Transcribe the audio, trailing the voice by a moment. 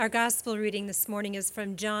Our gospel reading this morning is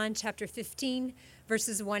from John chapter 15,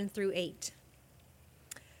 verses 1 through 8.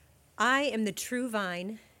 I am the true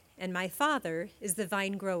vine, and my Father is the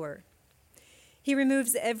vine grower. He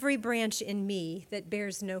removes every branch in me that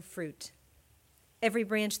bears no fruit. Every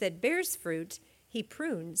branch that bears fruit, he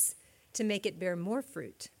prunes to make it bear more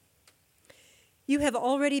fruit. You have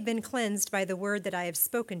already been cleansed by the word that I have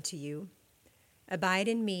spoken to you. Abide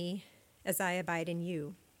in me as I abide in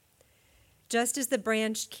you. Just as the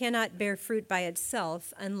branch cannot bear fruit by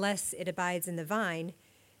itself unless it abides in the vine,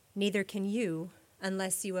 neither can you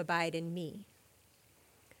unless you abide in me.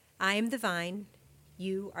 I am the vine,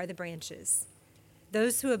 you are the branches.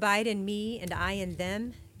 Those who abide in me and I in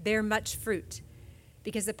them bear much fruit,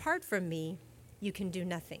 because apart from me, you can do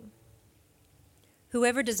nothing.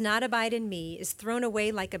 Whoever does not abide in me is thrown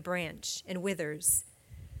away like a branch and withers.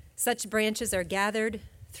 Such branches are gathered,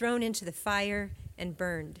 thrown into the fire, and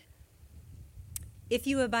burned. If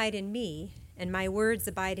you abide in me, and my words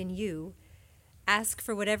abide in you, ask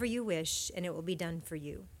for whatever you wish, and it will be done for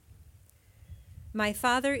you. My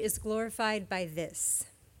Father is glorified by this,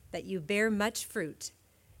 that you bear much fruit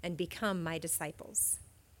and become my disciples.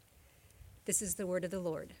 This is the word of the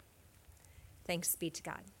Lord. Thanks be to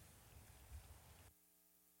God.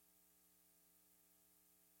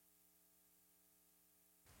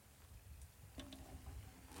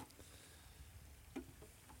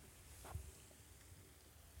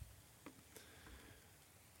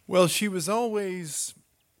 Well, she was always,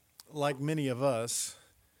 like many of us,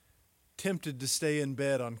 tempted to stay in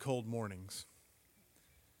bed on cold mornings.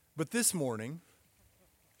 But this morning,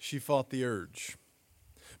 she fought the urge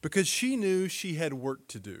because she knew she had work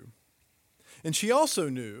to do. And she also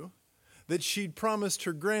knew that she'd promised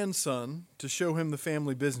her grandson to show him the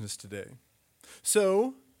family business today.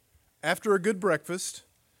 So, after a good breakfast,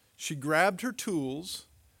 she grabbed her tools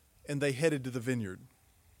and they headed to the vineyard.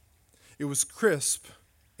 It was crisp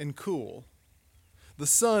and cool. The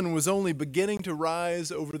sun was only beginning to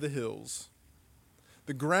rise over the hills.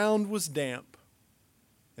 The ground was damp,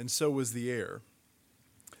 and so was the air.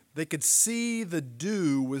 They could see the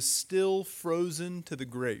dew was still frozen to the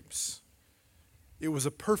grapes. It was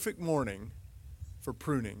a perfect morning for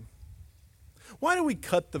pruning. Why do we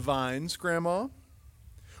cut the vines, Grandma?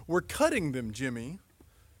 We're cutting them, Jimmy,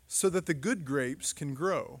 so that the good grapes can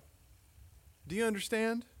grow. Do you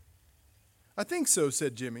understand? I think so,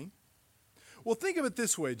 said Jimmy. Well, think of it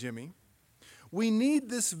this way, Jimmy. We need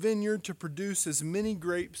this vineyard to produce as many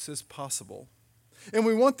grapes as possible. And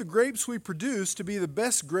we want the grapes we produce to be the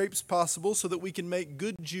best grapes possible so that we can make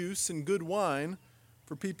good juice and good wine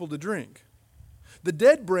for people to drink. The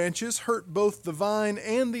dead branches hurt both the vine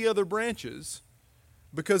and the other branches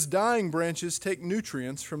because dying branches take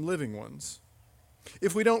nutrients from living ones.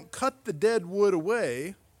 If we don't cut the dead wood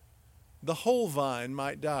away, the whole vine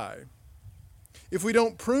might die. If we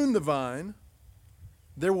don't prune the vine,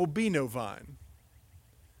 there will be no vine.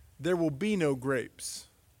 There will be no grapes.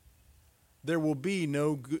 There will be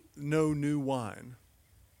no new wine.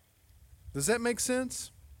 Does that make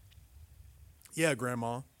sense? Yeah,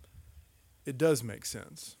 Grandma, it does make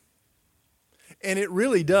sense. And it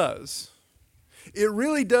really does. It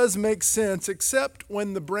really does make sense, except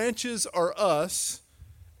when the branches are us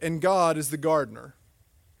and God is the gardener.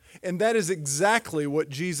 And that is exactly what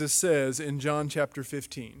Jesus says in John chapter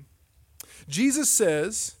 15. Jesus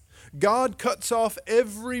says, God cuts off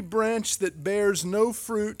every branch that bears no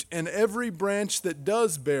fruit, and every branch that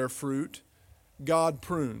does bear fruit, God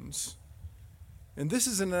prunes. And this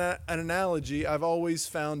is an analogy I've always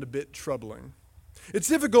found a bit troubling. It's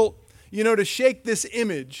difficult, to shake this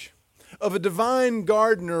image of a divine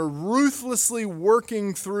gardener ruthlessly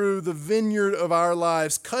working through the vineyard of our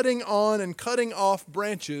lives, cutting on and cutting off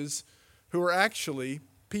branches who are actually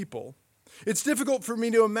people. It's difficult for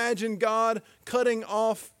me to imagine God cutting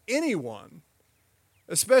off anyone,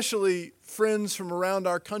 especially friends from around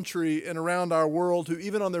our country and around our world who,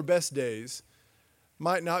 even on their best days,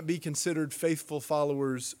 might not be considered faithful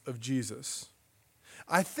followers of Jesus.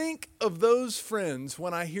 I think of those friends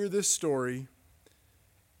when I hear this story,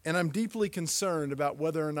 and I'm deeply concerned about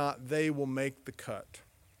whether or not they will make the cut.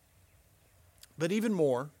 But even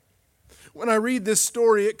more, when I read this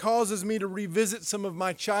story, it causes me to revisit some of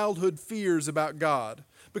my childhood fears about God.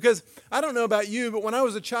 Because I don't know about you, but when I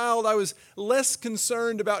was a child, I was less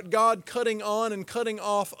concerned about God cutting on and cutting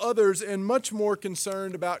off others and much more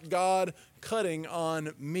concerned about God cutting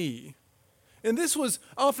on me. And this was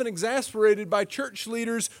often exasperated by church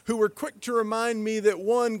leaders who were quick to remind me that,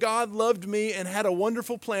 one, God loved me and had a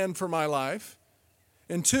wonderful plan for my life,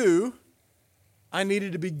 and two, I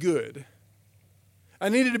needed to be good. I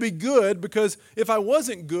needed to be good because if I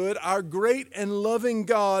wasn't good, our great and loving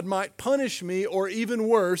God might punish me or even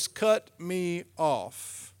worse, cut me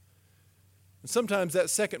off. And sometimes that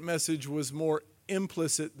second message was more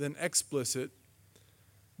implicit than explicit,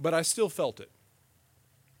 but I still felt it.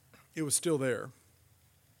 It was still there.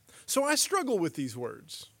 So I struggle with these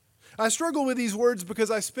words. I struggle with these words because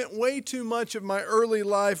I spent way too much of my early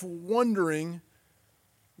life wondering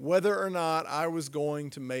whether or not I was going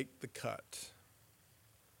to make the cut.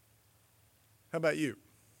 How about you?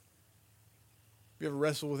 You ever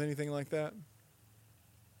wrestled with anything like that?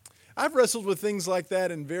 I've wrestled with things like that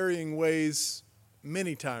in varying ways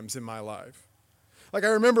many times in my life. Like I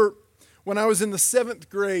remember when I was in the 7th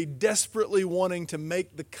grade, desperately wanting to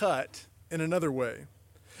make the cut in another way.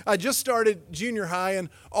 I just started junior high, and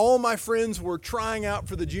all my friends were trying out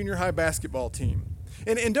for the junior high basketball team.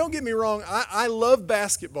 And don't get me wrong, I love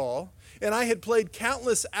basketball, and I had played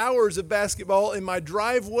countless hours of basketball in my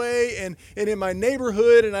driveway and in my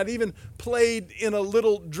neighborhood, and I'd even played in a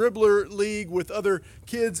little dribbler league with other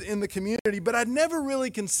kids in the community, but I'd never really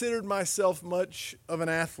considered myself much of an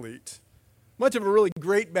athlete, much of a really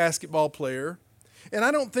great basketball player. And I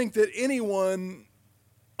don't think that anyone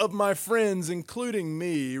of my friends, including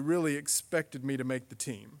me, really expected me to make the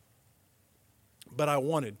team. But I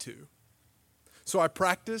wanted to. So I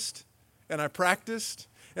practiced, and I practiced,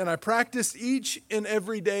 and I practiced each and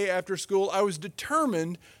every day after school. I was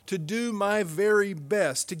determined to do my very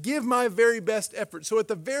best, to give my very best effort. So at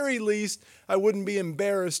the very least, I wouldn't be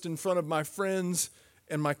embarrassed in front of my friends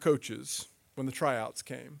and my coaches when the tryouts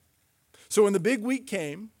came. So when the big week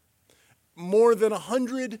came, more than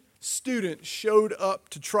 100 students showed up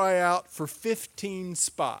to try out for 15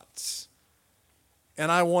 spots.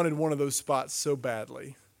 And I wanted one of those spots so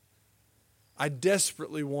badly. I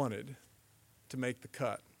desperately wanted to make the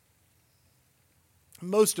cut.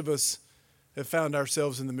 Most of us have found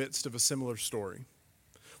ourselves in the midst of a similar story.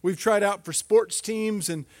 We've tried out for sports teams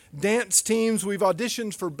and dance teams. We've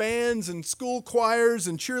auditioned for bands and school choirs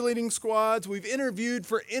and cheerleading squads. We've interviewed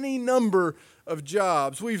for any number of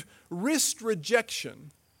jobs. We've risked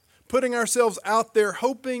rejection, putting ourselves out there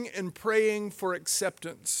hoping and praying for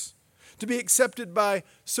acceptance, to be accepted by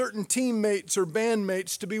certain teammates or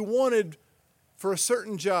bandmates, to be wanted for a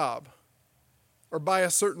certain job or by a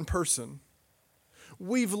certain person.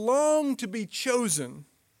 We've longed to be chosen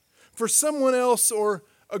for someone else or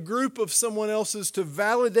a group of someone else's to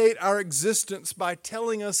validate our existence by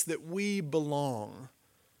telling us that we belong,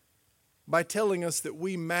 by telling us that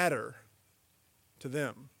we matter to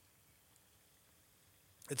them.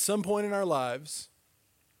 At some point in our lives,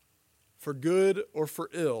 for good or for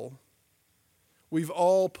ill, we've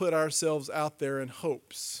all put ourselves out there in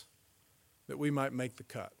hopes that we might make the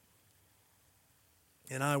cut.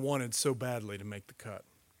 And I wanted so badly to make the cut.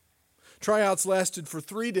 Tryouts lasted for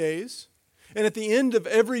 3 days. And at the end of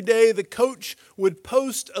every day, the coach would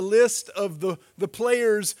post a list of the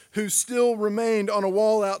players who still remained on a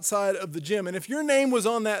wall outside of the gym. And if your name was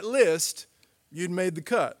on that list, you'd made the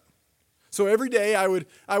cut. So every day I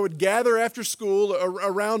would gather after school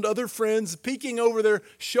around other friends, peeking over their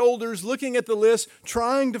shoulders, looking at the list,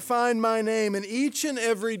 trying to find my name. And each and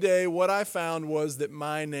every day what I found was that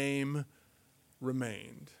my name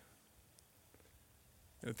remained.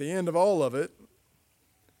 And at the end of all of it,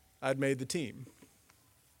 I'd made the team.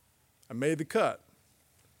 I made the cut.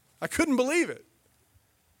 I couldn't believe it.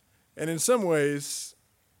 And in some ways,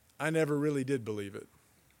 I never really did believe it.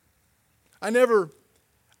 I never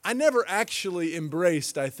actually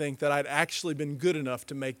embraced, I think, that I'd actually been good enough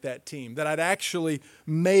to make that team, that I'd actually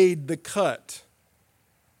made the cut.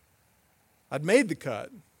 I'd made the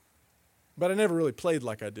cut, but I never really played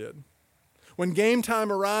like I did. When game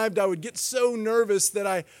time arrived, I would get so nervous that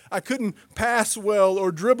I couldn't pass well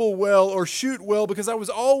or dribble well or shoot well because I was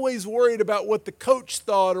always worried about what the coach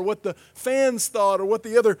thought or what the fans thought or what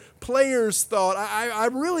the other players thought. I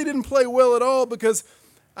really didn't play well at all because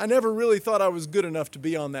I never really thought I was good enough to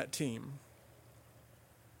be on that team.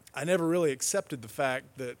 I never really accepted the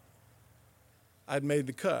fact that I'd made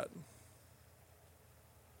the cut.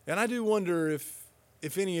 And I do wonder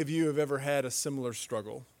if any of you have ever had a similar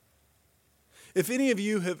struggle. If any of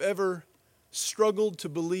you have ever struggled to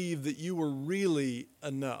believe that you were really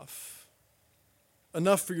enough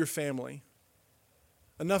for your family,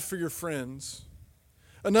 enough for your friends,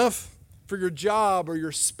 enough for your job or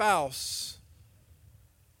your spouse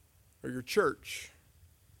or your church.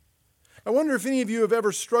 I wonder if any of you have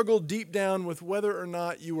ever struggled deep down with whether or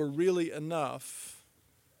not you were really enough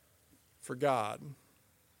for God.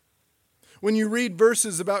 When you read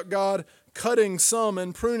verses about God cutting some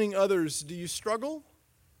and pruning others, do you struggle?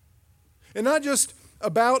 And not just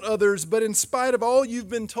about others, but in spite of all you've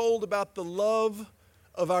been told about the love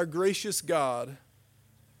of our gracious God,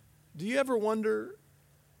 do you ever wonder,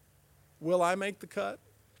 will I make the cut?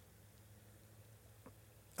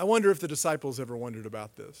 I wonder if the disciples ever wondered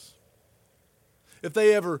about this. If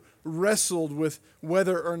they ever wrestled with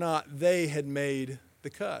whether or not they had made the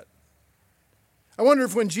cut. I wonder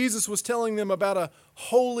if when Jesus was telling them about a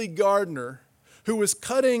holy gardener who was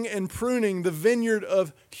cutting and pruning the vineyard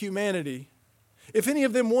of humanity, if any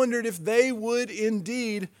of them wondered if they would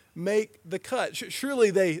indeed make the cut. Surely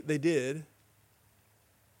they did.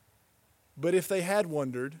 But if they had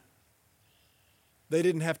wondered, they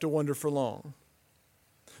didn't have to wonder for long.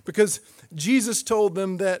 Because Jesus told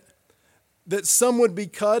them that some would be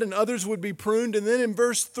cut and others would be pruned. And then in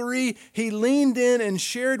verse 3, he leaned in and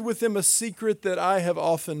shared with them a secret that I have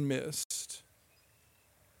often missed.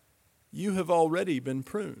 You have already been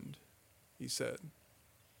pruned, he said.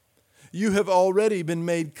 You have already been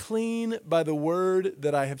made clean by the word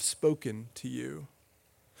that I have spoken to you.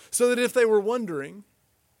 So that if they were wondering,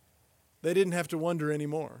 they didn't have to wonder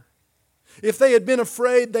anymore. If they had been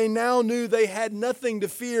afraid, they now knew they had nothing to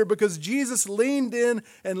fear because Jesus leaned in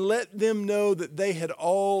and let them know that they had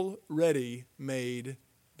already made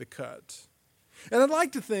the cut. And I'd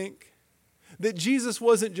like to think that Jesus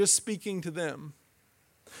wasn't just speaking to them.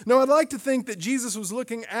 No, I'd like to think that Jesus was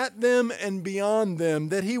looking at them and beyond them,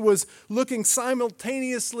 that he was looking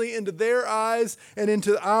simultaneously into their eyes and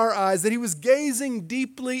into our eyes, that he was gazing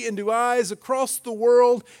deeply into eyes across the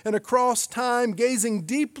world and across time, gazing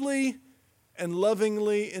deeply and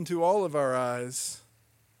lovingly into all of our eyes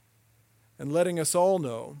and letting us all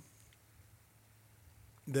know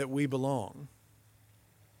that we belong,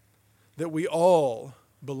 that we all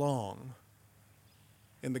belong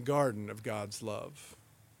in the garden of God's love.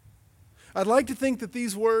 I'd like to think that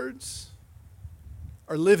these words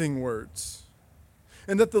are living words,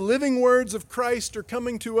 and that the living words of Christ are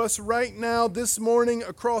coming to us right now this morning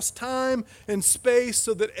across time and space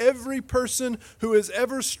so that every person who has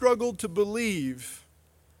ever struggled to believe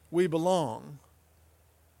we belong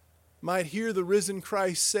might hear the risen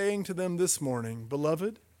Christ saying to them this morning,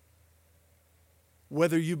 beloved,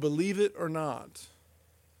 whether you believe it or not,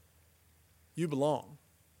 you belong.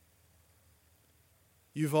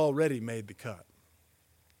 You've already made the cut.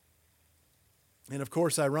 And of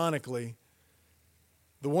course, ironically,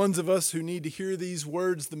 the ones of us who need to hear these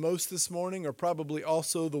words the most this morning are probably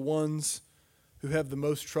also the ones who have the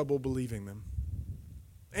most trouble believing them.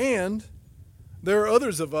 And there are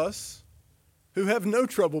others of us who have no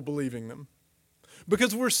trouble believing them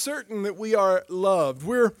because we're certain that we are loved.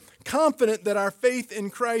 We're confident that our faith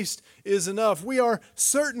in Christ is enough. We are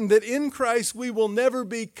certain that in Christ we will never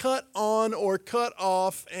be cut on or cut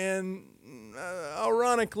off. And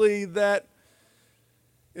ironically, that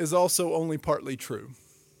is also only partly true.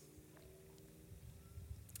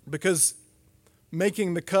 Because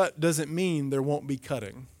making the cut doesn't mean there won't be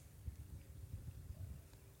cutting.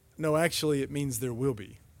 No, actually, it means there will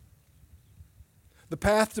be. The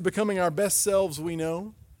path to becoming our best selves, we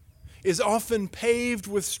know, is often paved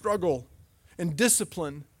with struggle and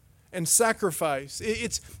discipline and sacrifice.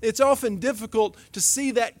 It's often difficult to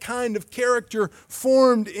see that kind of character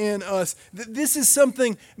formed in us. This is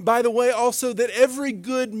something, by the way, also that every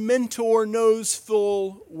good mentor knows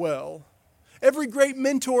full well. Every great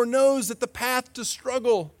mentor knows that the path to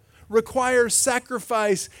struggle requires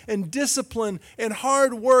sacrifice and discipline and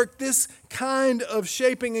hard work, this kind of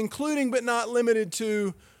shaping, including but not limited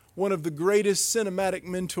to one of the greatest cinematic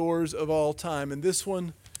mentors of all time. And this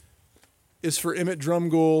one is for Emmett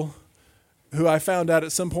Drumgoole, who I found out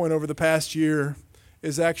at some point over the past year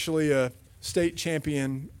is actually a state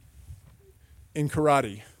champion in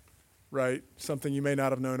karate, right? Something you may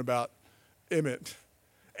not have known about Emmett.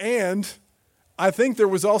 And I think there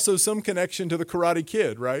was also some connection to the Karate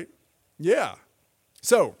Kid, right? Yeah.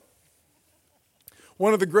 So,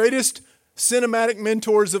 one of the greatest cinematic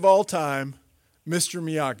mentors of all time, Mr.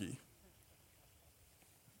 Miyagi.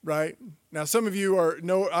 Right? Now, some of you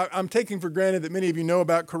I'm taking for granted that many of you know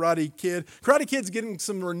about Karate Kid. Karate Kid's getting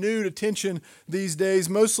some renewed attention these days,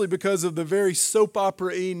 mostly because of the very soap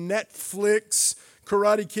opera-y Netflix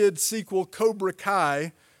Karate Kid sequel, Cobra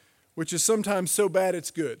Kai, which is sometimes so bad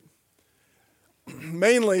it's good.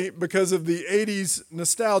 Mainly because of the 80s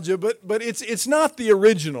nostalgia, but it's not the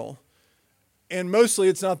original. And mostly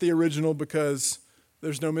it's not the original because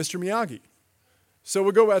there's no Mr. Miyagi.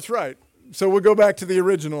 That's right. So we'll go back to the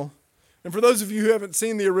original. And for those of you who haven't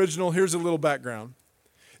seen the original, here's a little background.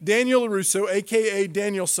 Daniel LaRusso, a.k.a.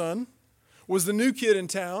 Danielson, was the new kid in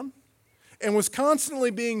town. and was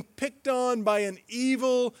constantly being picked on by an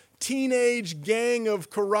evil teenage gang of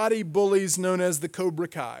karate bullies known as the Cobra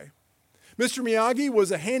Kai. Mr. Miyagi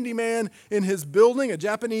was a handyman in his building, a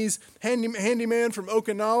Japanese handyman from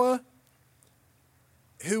Okinawa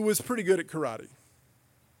who was pretty good at karate.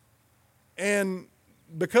 And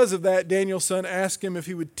because of that, Daniel-san asked him if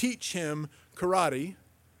he would teach him karate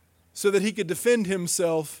so that he could defend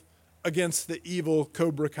himself against the evil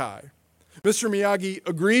Cobra Kai. Mr. Miyagi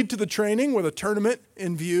agreed to the training with a tournament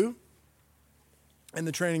in view, and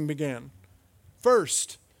the training began.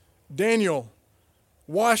 First, Daniel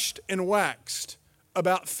washed and waxed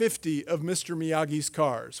about 50 of Mr. Miyagi's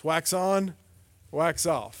cars. Wax on, wax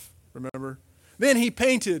off, remember? Then he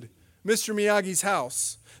painted Mr. Miyagi's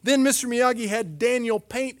house. Then Mr. Miyagi had Daniel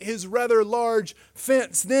paint his rather large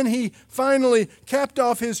fence. Then he finally capped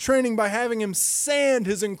off his training by having him sand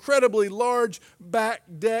his incredibly large back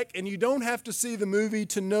deck. And you don't have to see the movie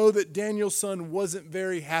to know that Daniel-san wasn't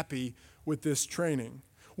very happy with this training.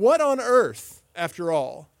 What on earth, after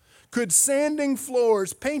all, could sanding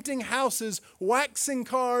floors, painting houses, waxing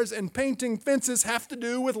cars, and painting fences have to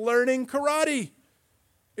do with learning karate?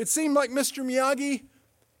 It seemed like Mr. Miyagi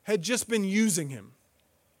had just been using him.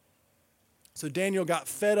 So Daniel got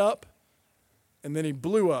fed up, and then he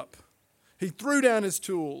blew up. He threw down his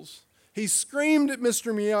tools. He screamed at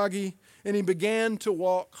Mr. Miyagi, and he began to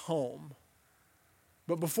walk home.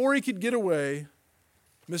 But before he could get away,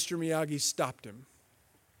 Mr. Miyagi stopped him.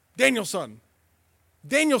 Daniel-san,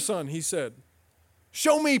 he said,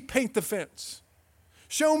 show me paint the fence.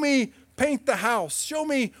 Show me paint the house. Show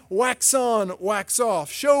me wax on, wax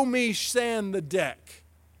off. Show me sand the deck.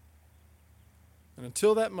 And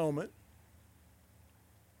until that moment,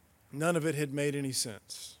 none of it had made any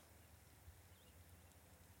sense.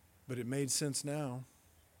 But it made sense now.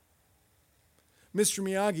 Mr.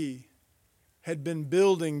 Miyagi had been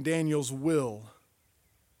building Daniel's will,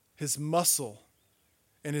 his muscle,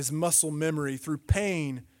 and his muscle memory through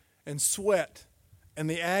pain and sweat and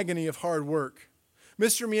the agony of hard work.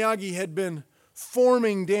 Mr. Miyagi had been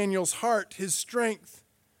forming Daniel's heart, his strength,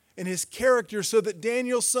 and his character so that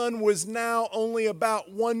Daniel-san was now only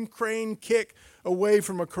about one crane kick away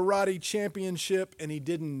from a karate championship, and he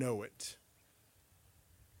didn't know it.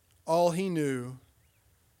 All he knew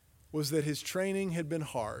was that his training had been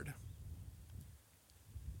hard,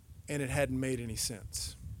 and it hadn't made any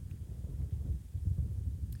sense.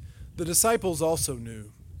 The disciples also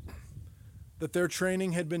knew that their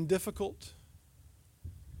training had been difficult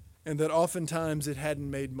and that oftentimes it hadn't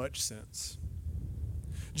made much sense.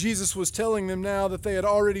 Jesus was telling them now that they had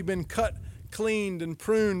already been cut, cleaned, and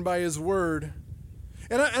pruned by his word.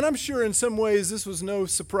 And I'm sure in some ways this was no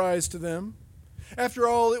surprise to them. After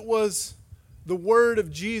all, it was the word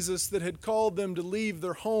of Jesus that had called them to leave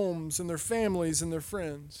their homes and their families and their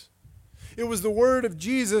friends. It was the word of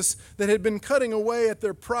Jesus that had been cutting away at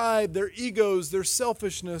their pride, their egos, their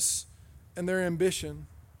selfishness, and their ambition.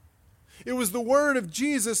 It was the word of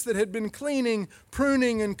Jesus that had been cleaning,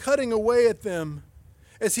 pruning, and cutting away at them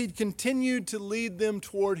as he'd continued to lead them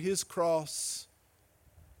toward his cross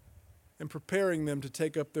and preparing them to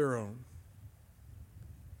take up their own.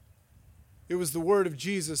 It was the word of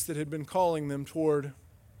Jesus that had been calling them toward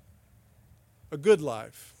a good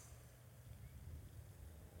life,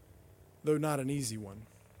 though not an easy one.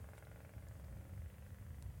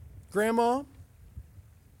 Grandma,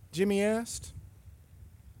 Jimmy asked,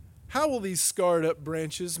 how will these scarred up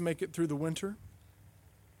branches make it through the winter?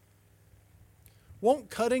 Won't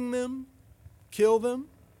cutting them kill them?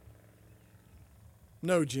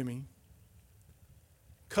 No, Jimmy.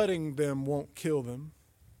 Cutting them won't kill them.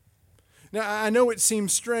 Now, I know it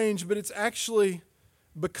seems strange, but it's actually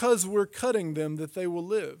because we're cutting them that they will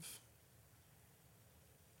live.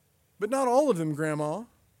 But not all of them, Grandma.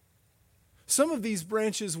 Some of these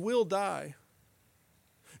branches will die.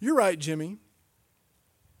 You're right, Jimmy.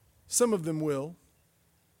 Some of them will.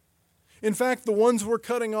 In fact, the ones we're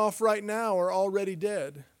cutting off right now are already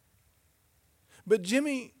dead. But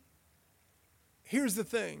Jimmy, here's the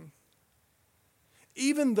thing.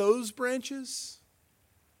 Even those branches,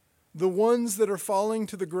 the ones that are falling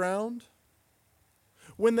to the ground,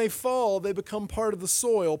 when they fall, they become part of the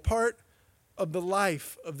soil, part of the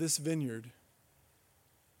life of this vineyard.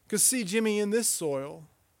 Because see, Jimmy, in this soil,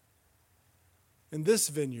 in this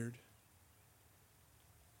vineyard,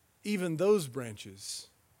 even those branches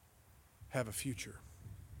have a future.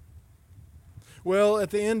 Well,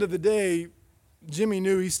 at the end of the day, Jimmy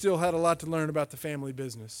knew he still had a lot to learn about the family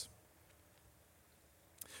business.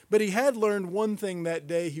 But he had learned one thing that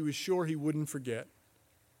day he was sure he wouldn't forget.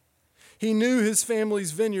 He knew his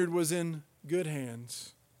family's vineyard was in good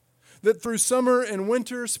hands. that through summer and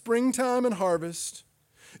winter, springtime and harvest,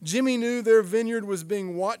 Jimmy knew their vineyard was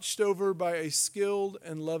being watched over by a skilled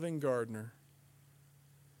and loving gardener.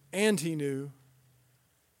 And he knew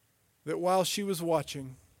that while she was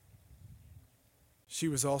watching, she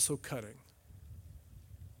was also cutting.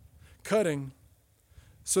 Cutting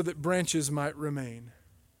so that branches might remain.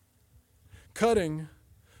 Cutting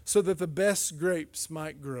so that the best grapes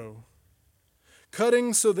might grow.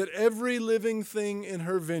 Cutting so that every living thing in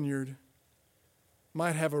her vineyard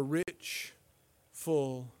might have a rich,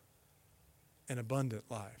 full, and abundant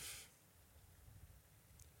life.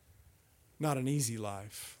 Not an easy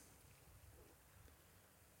life,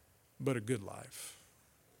 but a good life.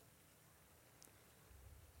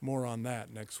 More on that next week.